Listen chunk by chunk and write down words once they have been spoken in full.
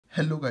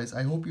Hello guys,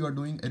 I hope you are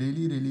doing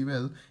really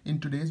well. In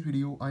today's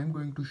video, I'm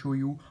going to show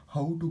you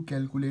how to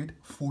calculate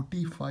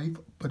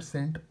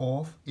 45%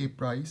 of a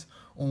price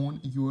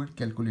on your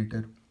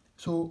calculator.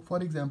 So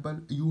for example,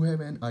 you have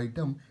an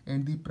item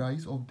and the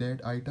price of that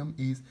item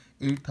is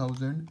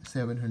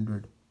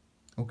 8,700.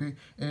 Okay,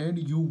 and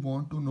you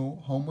want to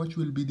know how much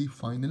will be the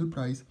final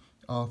price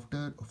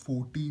after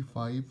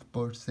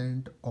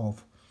 45%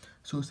 off.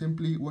 So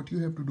simply what you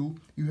have to do,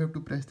 you have to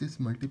press this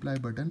multiply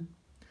button,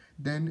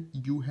 then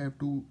you have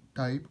to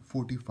type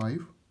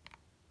 45,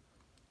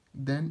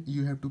 then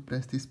you have to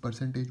press this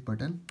percentage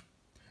button,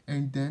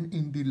 and then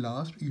in the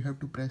last you have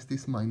to press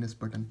this minus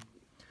button.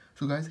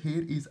 So guys,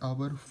 here is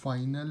our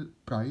final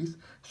price.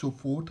 So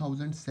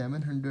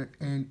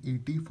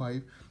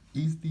 4,785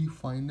 is the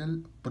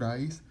final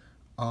price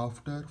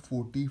after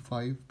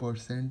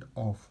 45%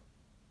 off.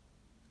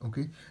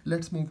 Okay,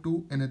 let's move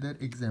to another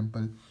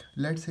example.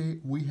 Let's say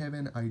we have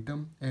an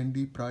item and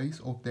the price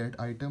of that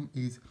item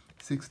is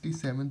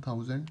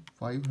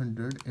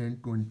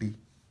 67,520,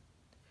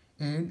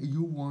 and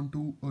you want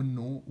to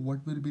know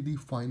what will be the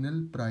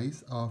final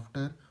price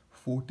after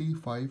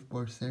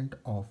 45%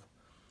 off.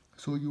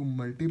 So you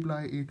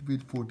multiply it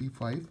with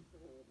 45,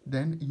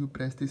 then you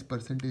press this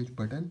percentage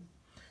button,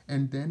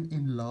 and then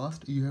in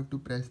last you have to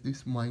press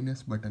this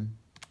minus button.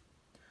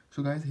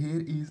 So guys,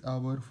 here is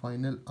our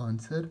final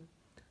answer.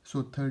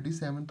 So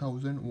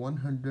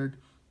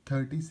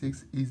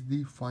 37,136 is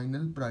the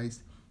final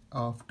price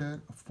after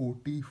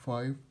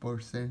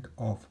 45%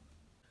 off.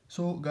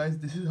 So guys,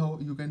 this is how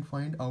you can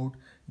find out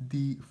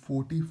the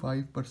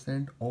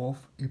 45%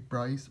 off a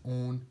price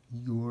on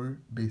your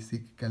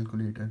basic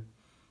calculator.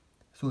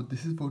 So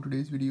this is for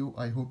today's video.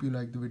 I hope you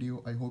like the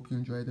video. I hope you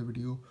enjoy the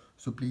video.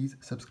 So please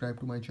subscribe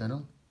to my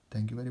channel.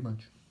 Thank you very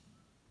much.